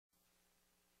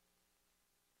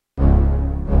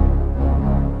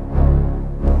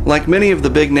Like many of the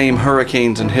big-name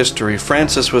hurricanes in history,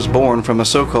 Francis was born from a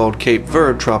so-called Cape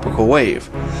Verde tropical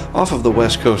wave, off of the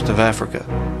west coast of Africa.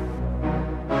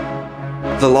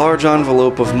 The large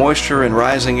envelope of moisture and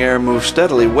rising air moved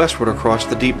steadily westward across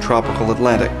the deep tropical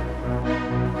Atlantic.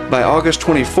 By August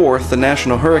 24th, the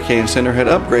National Hurricane Center had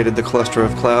upgraded the cluster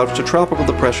of clouds to Tropical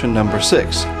Depression Number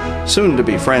 6, soon to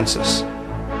be Francis.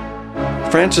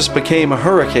 Francis became a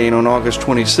hurricane on August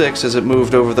 26 as it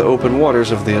moved over the open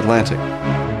waters of the Atlantic.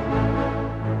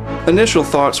 Initial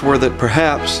thoughts were that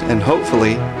perhaps, and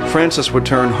hopefully, Francis would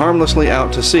turn harmlessly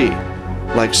out to sea,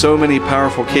 like so many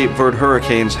powerful Cape Verde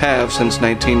hurricanes have since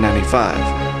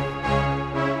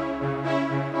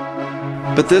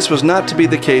 1995. But this was not to be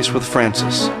the case with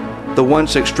Francis. The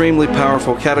once extremely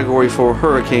powerful Category 4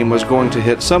 hurricane was going to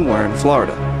hit somewhere in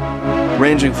Florida,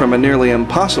 ranging from a nearly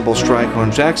impossible strike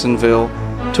on Jacksonville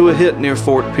to a hit near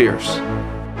Fort Pierce.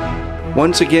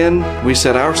 Once again, we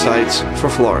set our sights for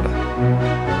Florida.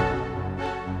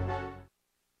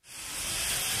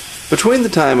 Between the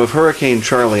time of Hurricane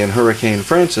Charlie and Hurricane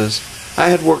Francis, I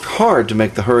had worked hard to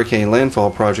make the hurricane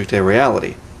landfall project a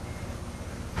reality.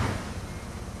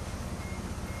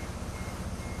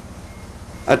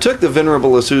 I took the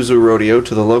venerable Isuzu rodeo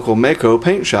to the local Mako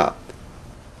paint shop.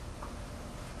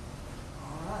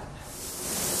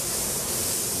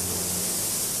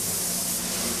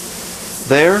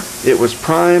 There, it was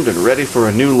primed and ready for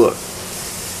a new look.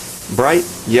 Bright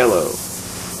yellow.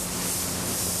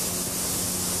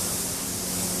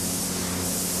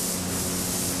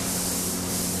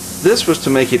 This was to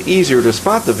make it easier to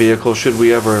spot the vehicle should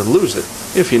we ever lose it,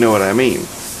 if you know what I mean.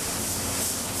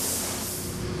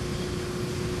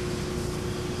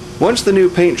 Once the new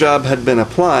paint job had been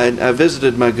applied, I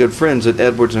visited my good friends at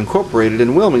Edwards Incorporated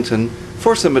in Wilmington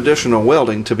for some additional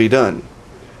welding to be done.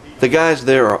 The guys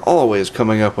there are always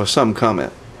coming up with some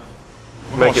comment.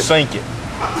 We're going to sink it.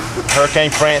 Hurricane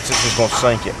Francis is going to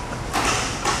sink it.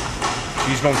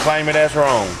 She's going to claim it as her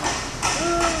own.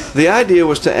 The idea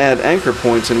was to add anchor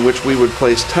points in which we would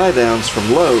place tie-downs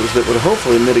from Lowe's that would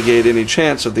hopefully mitigate any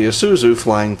chance of the Isuzu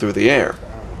flying through the air.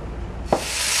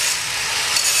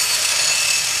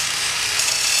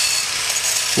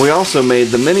 We also made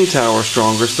the mini tower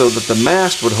stronger so that the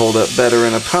mast would hold up better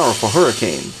in a powerful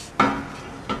hurricane.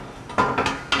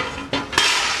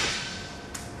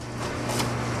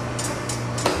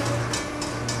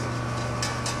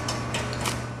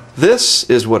 This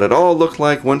is what it all looked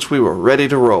like once we were ready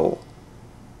to roll.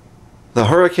 The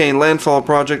hurricane landfall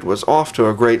project was off to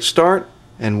a great start,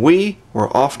 and we were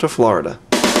off to Florida.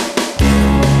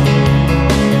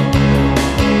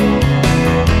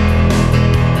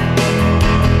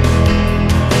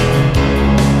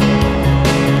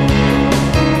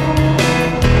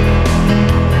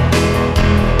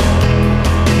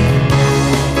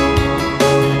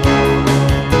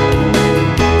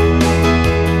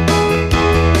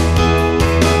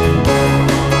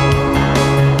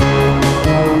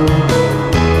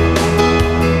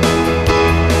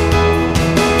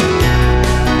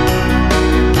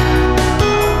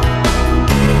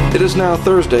 It is now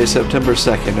Thursday, September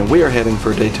 2nd, and we are heading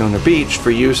for Daytona Beach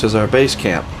for use as our base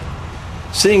camp.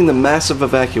 Seeing the massive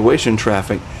evacuation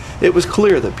traffic, it was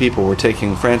clear that people were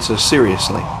taking Francis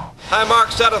seriously. Hi,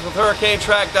 Mark Settles with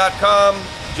HurricaneTrack.com.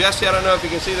 Jesse, I don't know if you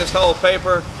can see this whole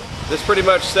paper. This pretty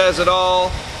much says it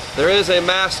all. There is a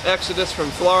mass exodus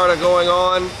from Florida going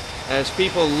on as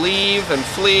people leave and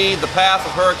flee the path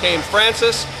of Hurricane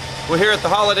Francis. We're here at the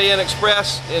Holiday Inn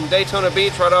Express in Daytona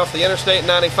Beach, right off the Interstate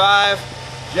 95.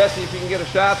 Jesse, if you can get a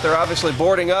shot, they're obviously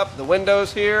boarding up the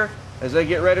windows here as they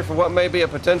get ready for what may be a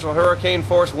potential hurricane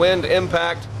force wind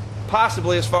impact,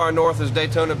 possibly as far north as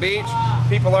Daytona Beach.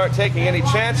 People aren't taking any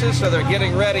chances, so they're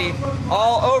getting ready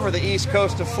all over the east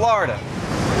coast of Florida.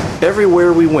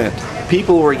 Everywhere we went,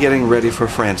 people were getting ready for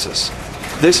Francis.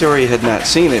 This area had not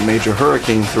seen a major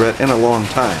hurricane threat in a long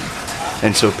time,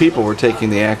 and so people were taking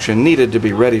the action needed to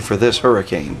be ready for this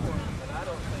hurricane.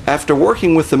 After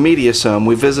working with the media some,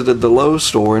 we visited the Lowe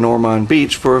store in Ormond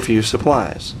Beach for a few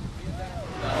supplies.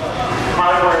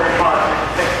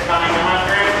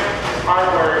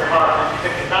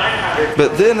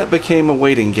 But then it became a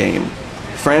waiting game.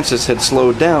 Francis had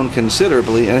slowed down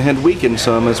considerably and had weakened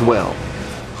some as well.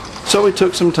 So we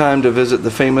took some time to visit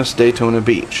the famous Daytona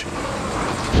Beach.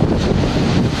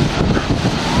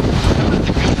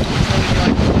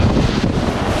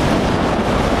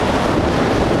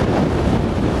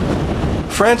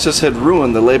 Francis had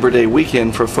ruined the Labor Day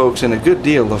weekend for folks in a good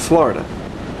deal of Florida,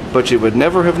 but you would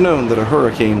never have known that a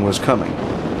hurricane was coming.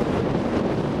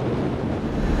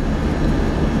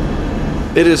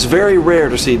 It is very rare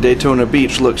to see Daytona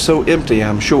Beach look so empty,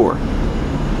 I'm sure.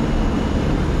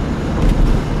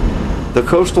 The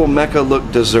coastal mecca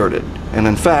looked deserted, and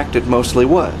in fact it mostly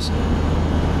was.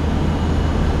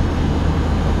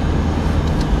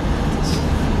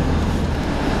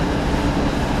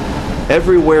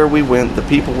 Everywhere we went, the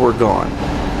people were gone.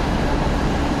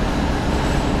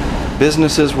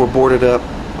 Businesses were boarded up,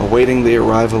 awaiting the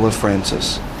arrival of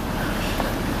Francis.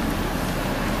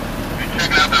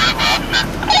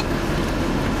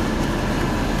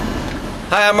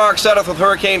 Hi, I'm Mark Sudduth with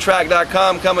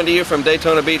HurricaneTrack.com, coming to you from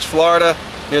Daytona Beach, Florida,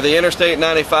 near the Interstate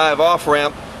 95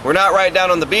 off-ramp. We're not right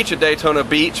down on the beach at Daytona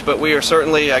Beach, but we are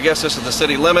certainly, I guess this is the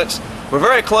city limits. We're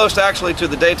very close actually to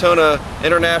the Daytona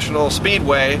International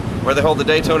Speedway, where they hold the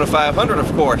Daytona 500,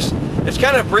 of course. It's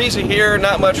kind of breezy here,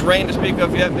 not much rain to speak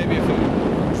of yet, maybe a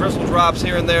few drizzle drops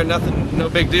here and there, nothing, no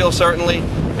big deal certainly.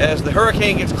 As the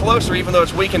hurricane gets closer, even though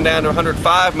it's weakened down to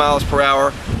 105 miles per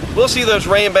hour, we'll see those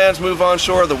rain bands move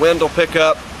onshore, the wind will pick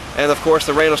up, and of course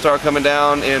the rain will start coming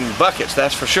down in buckets,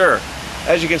 that's for sure.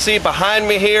 As you can see behind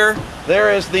me here,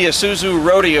 there is the Isuzu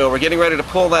Rodeo. We're getting ready to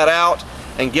pull that out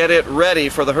and get it ready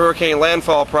for the hurricane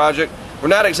landfall project. We're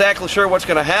not exactly sure what's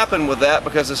going to happen with that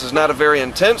because this is not a very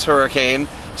intense hurricane.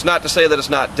 It's not to say that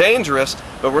it's not dangerous,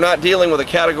 but we're not dealing with a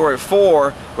Category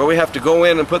 4 where we have to go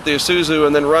in and put the Isuzu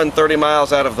and then run 30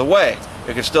 miles out of the way.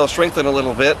 It can still strengthen a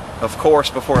little bit, of course,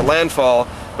 before landfall,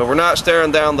 but we're not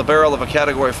staring down the barrel of a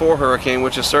Category 4 hurricane,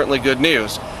 which is certainly good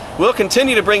news. We'll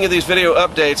continue to bring you these video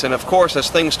updates, and of course, as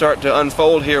things start to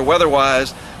unfold here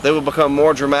weather-wise, they will become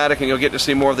more dramatic and you'll get to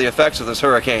see more of the effects of this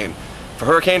hurricane. For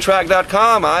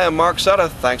HurricaneTrack.com, I am Mark Sudduth.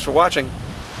 Thanks for watching.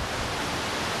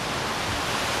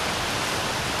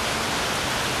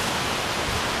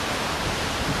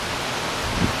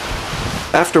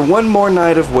 After one more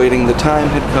night of waiting, the time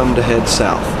had come to head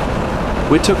south.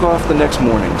 We took off the next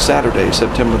morning, Saturday,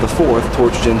 September the 4th,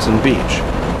 towards Jensen Beach.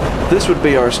 This would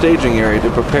be our staging area to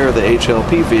prepare the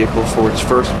HLP vehicle for its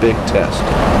first big test.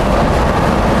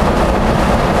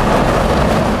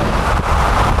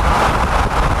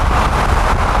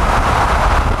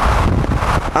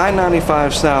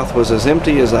 I-95 South was as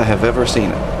empty as I have ever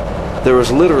seen it. There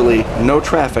was literally no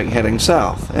traffic heading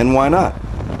south, and why not?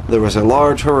 There was a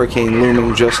large hurricane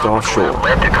looming just offshore.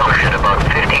 Atlantic Ocean, about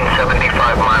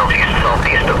 1575 miles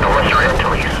east-southeast of the Lesser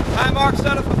Antilles. I'm Mark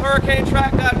Sudduth with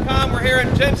HurricaneTrack.com. We're here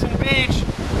in Jensen Beach,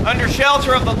 under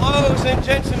shelter of the Lowe's in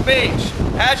Jensen Beach.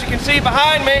 As you can see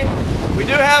behind me, we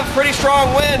do have pretty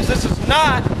strong winds. This is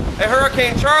not a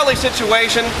Hurricane Charlie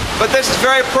situation, but this is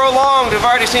very prolonged. We've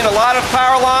already seen a lot of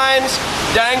power lines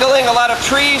dangling, a lot of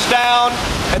trees down,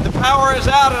 and the power is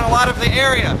out in a lot of the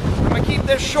area. I'm going to keep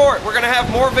this short. We're going to have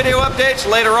more video updates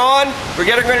later on. We're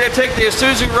getting ready to take the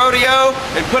Isuzu Rodeo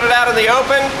and put it out in the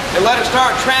open and let it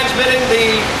start transmitting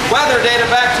the weather data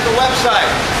back to the website.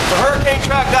 For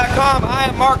HurricaneTrack.com, I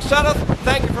am Mark Sudduth.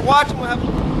 Thank you for watching.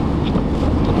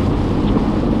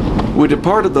 We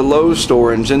departed the Lowe's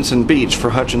store in Jensen Beach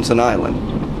for Hutchinson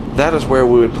Island. That is where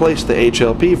we would place the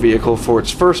HLP vehicle for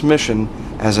its first mission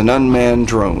as an unmanned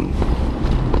drone.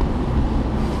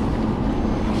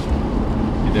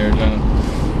 You there, John?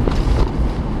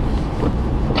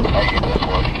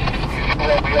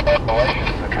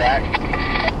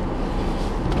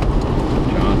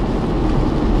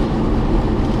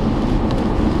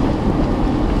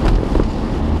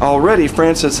 Already,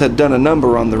 Francis had done a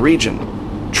number on the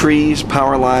region. Trees,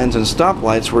 power lines, and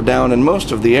stoplights were down in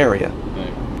most of the area.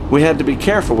 We had to be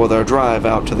careful with our drive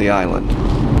out to the island.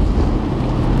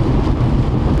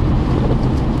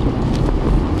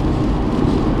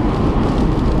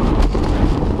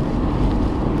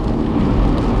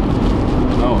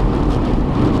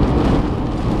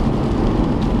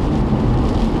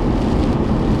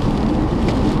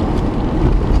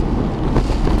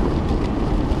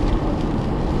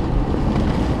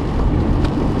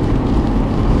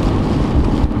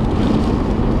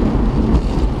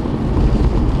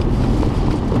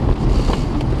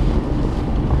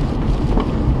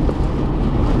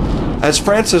 As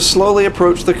Francis slowly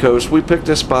approached the coast, we picked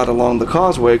a spot along the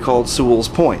causeway called Sewall's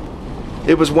Point.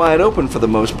 It was wide open for the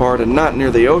most part and not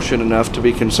near the ocean enough to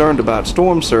be concerned about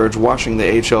storm surge washing the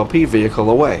HLP vehicle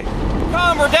away.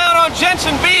 We're down on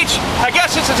Jensen Beach. I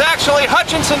guess this is actually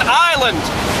Hutchinson Island.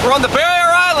 We're on the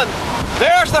barrier island.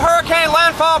 There's the Hurricane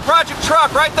Landfall Project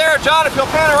truck right there, John, if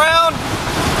you'll pan around.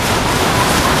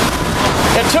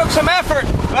 It took some effort,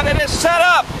 but it is set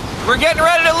up. We're getting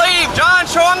ready to leave. John,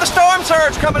 show them the storm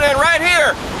surge coming in right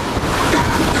here.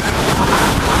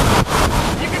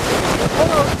 You can see it.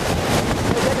 Hold on.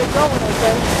 We're getting going,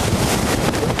 okay?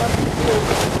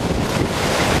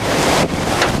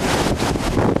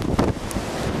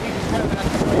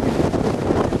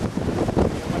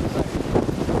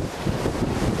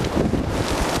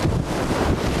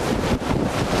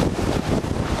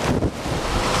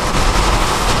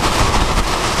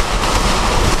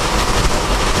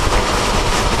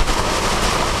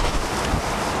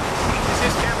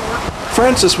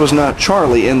 Francis was not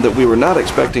Charlie in that we were not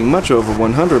expecting much over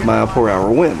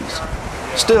 100-mile-per-hour winds.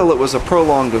 Still, it was a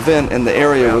prolonged event and the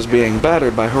area was being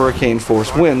battered by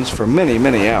hurricane-force winds for many,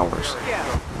 many hours.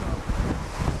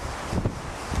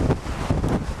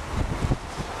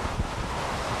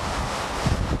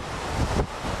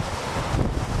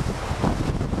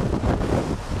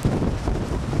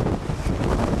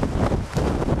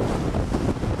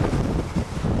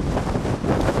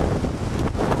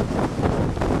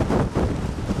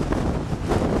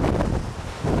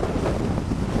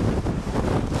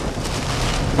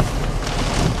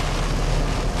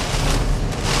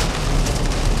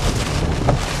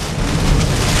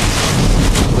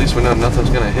 We know nothing's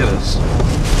going to hit us.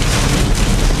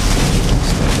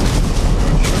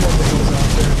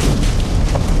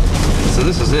 So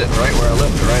this is it, right where I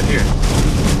left it, right here.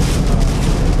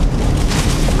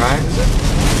 Right?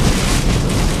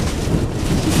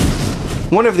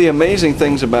 One of the amazing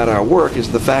things about our work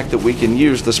is the fact that we can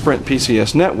use the Sprint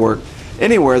PCS network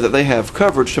anywhere that they have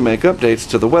coverage to make updates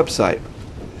to the website.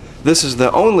 This is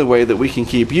the only way that we can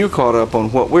keep you caught up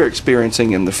on what we're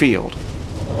experiencing in the field.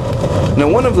 Now,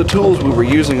 one of the tools we were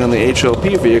using on the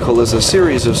HLP vehicle is a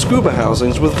series of scuba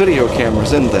housings with video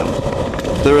cameras in them.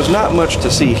 There is not much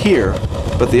to see here,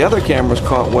 but the other cameras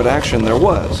caught what action there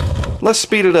was. Let's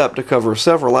speed it up to cover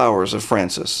several hours of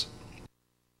Francis.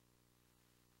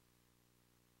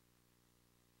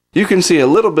 You can see a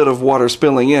little bit of water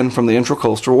spilling in from the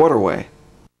intracoastal waterway.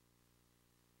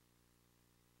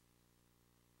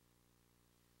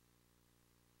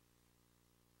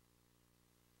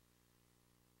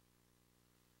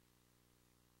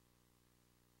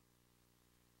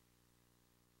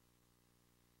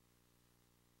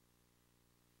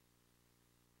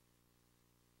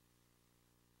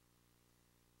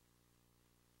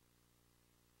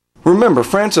 Remember,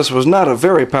 Francis was not a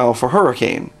very powerful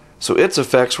hurricane, so its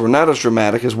effects were not as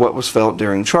dramatic as what was felt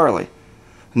during Charlie.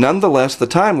 Nonetheless, the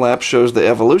time-lapse shows the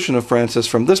evolution of Francis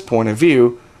from this point of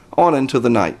view on into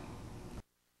the night.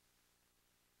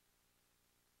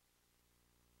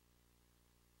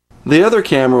 The other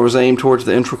camera was aimed towards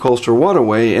the intracoastal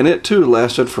waterway, and it too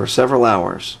lasted for several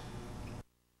hours.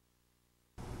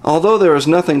 Although there is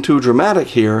nothing too dramatic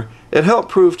here, it helped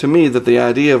prove to me that the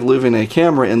idea of leaving a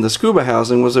camera in the scuba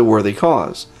housing was a worthy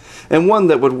cause, and one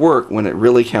that would work when it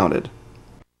really counted.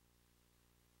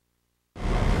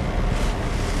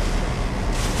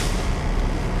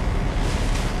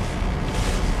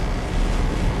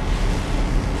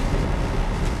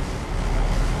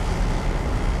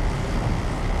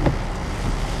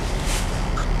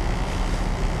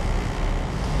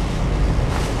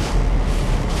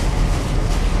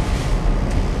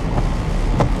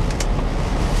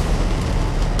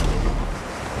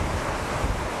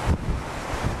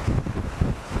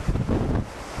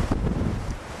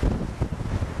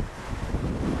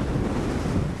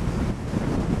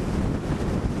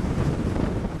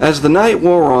 As the night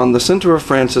wore on, the center of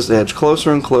Francis edged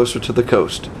closer and closer to the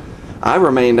coast. I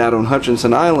remained out on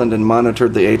Hutchinson Island and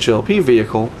monitored the HLP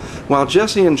vehicle, while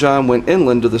Jesse and John went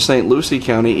inland to the St. Lucie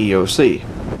County EOC.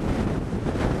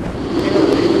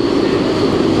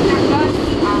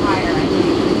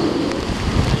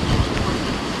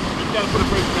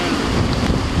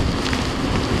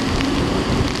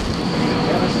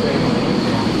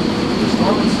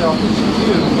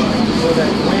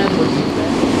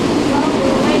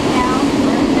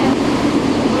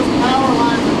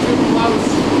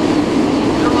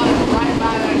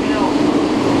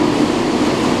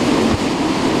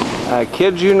 I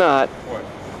kid you not,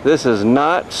 this is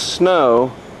not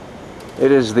snow,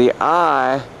 it is the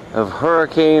eye of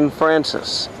Hurricane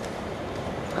Francis.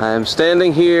 I am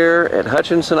standing here at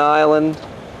Hutchinson Island,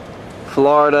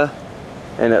 Florida,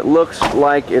 and it looks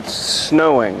like it's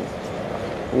snowing.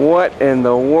 What in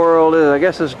the world is, I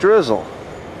guess it's drizzle.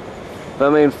 I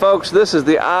mean, folks, this is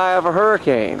the eye of a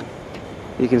hurricane.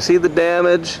 You can see the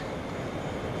damage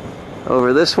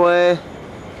over this way.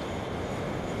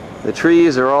 The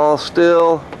trees are all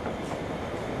still.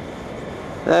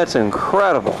 That's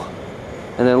incredible.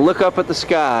 And then look up at the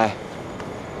sky.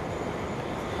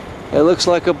 It looks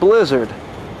like a blizzard.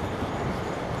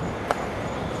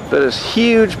 But it's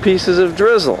huge pieces of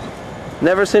drizzle.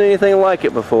 Never seen anything like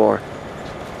it before.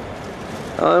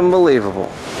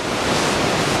 Unbelievable.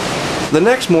 The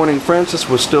next morning, Francis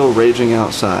was still raging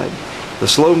outside. The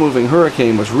slow-moving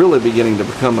hurricane was really beginning to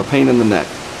become a pain in the neck,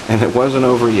 and it wasn't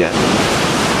over yet.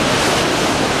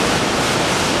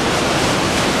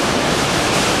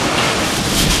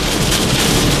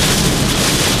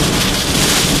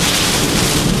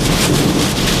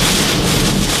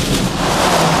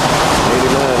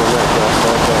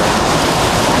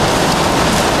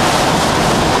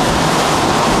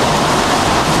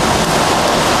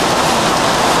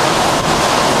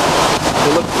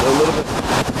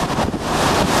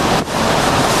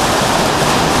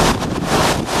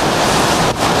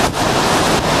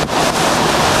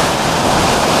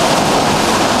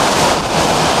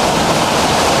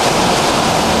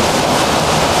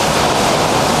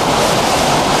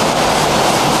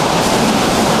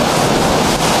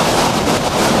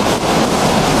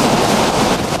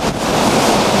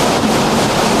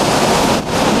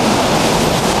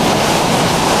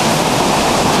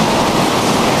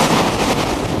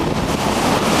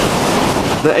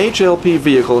 The HLP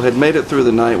vehicle had made it through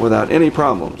the night without any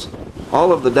problems.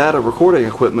 All of the data recording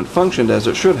equipment functioned as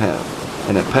it should have,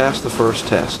 and it passed the first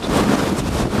test.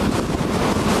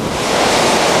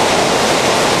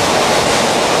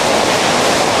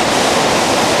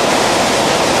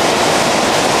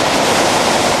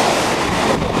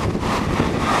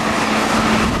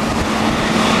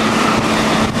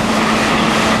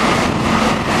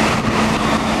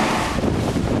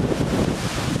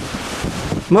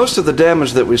 Most of the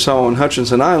damage that we saw on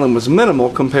Hutchinson Island was minimal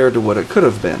compared to what it could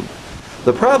have been.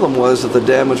 The problem was that the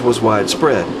damage was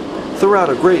widespread, throughout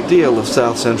a great deal of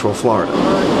south central Florida.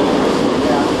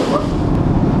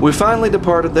 We finally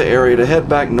departed the area to head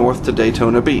back north to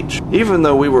Daytona Beach. Even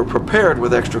though we were prepared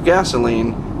with extra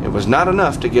gasoline, it was not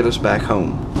enough to get us back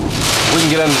home. We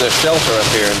can get under the shelter up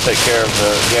here and take care of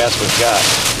the gas we've got.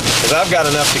 Because I've got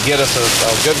enough to get us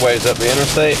a good ways up the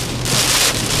interstate.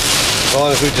 As long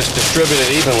as we just distribute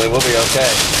it evenly, we'll be okay.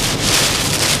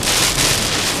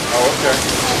 Oh, okay.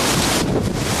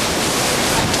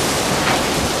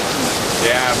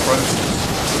 Yeah, approaches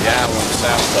the island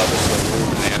south of us, so we're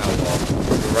in the outlaw.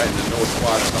 We're right in the north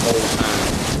quadrant the whole time.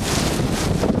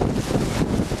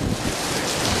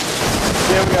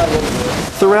 Yeah, we got a little bit.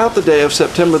 Throughout the day of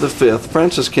September the 5th,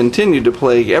 Francis continued to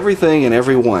plague everything and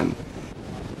everyone.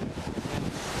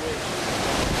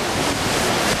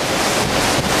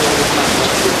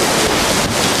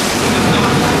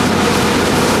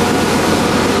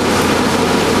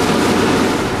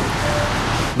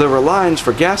 There were lines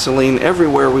for gasoline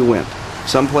everywhere we went.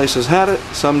 Some places had it,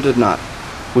 some did not.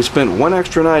 We spent one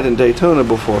extra night in Daytona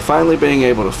before finally being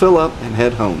able to fill up and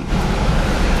head home.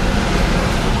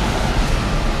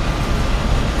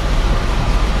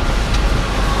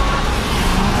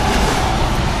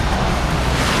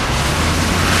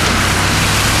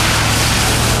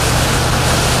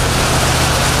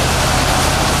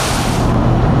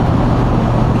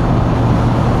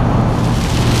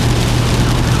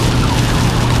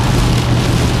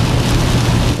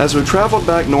 As we traveled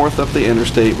back north up the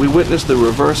interstate, we witnessed the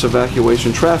reverse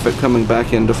evacuation traffic coming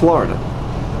back into Florida.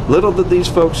 Little did these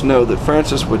folks know that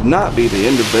Francis would not be the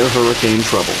end of their hurricane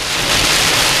trouble.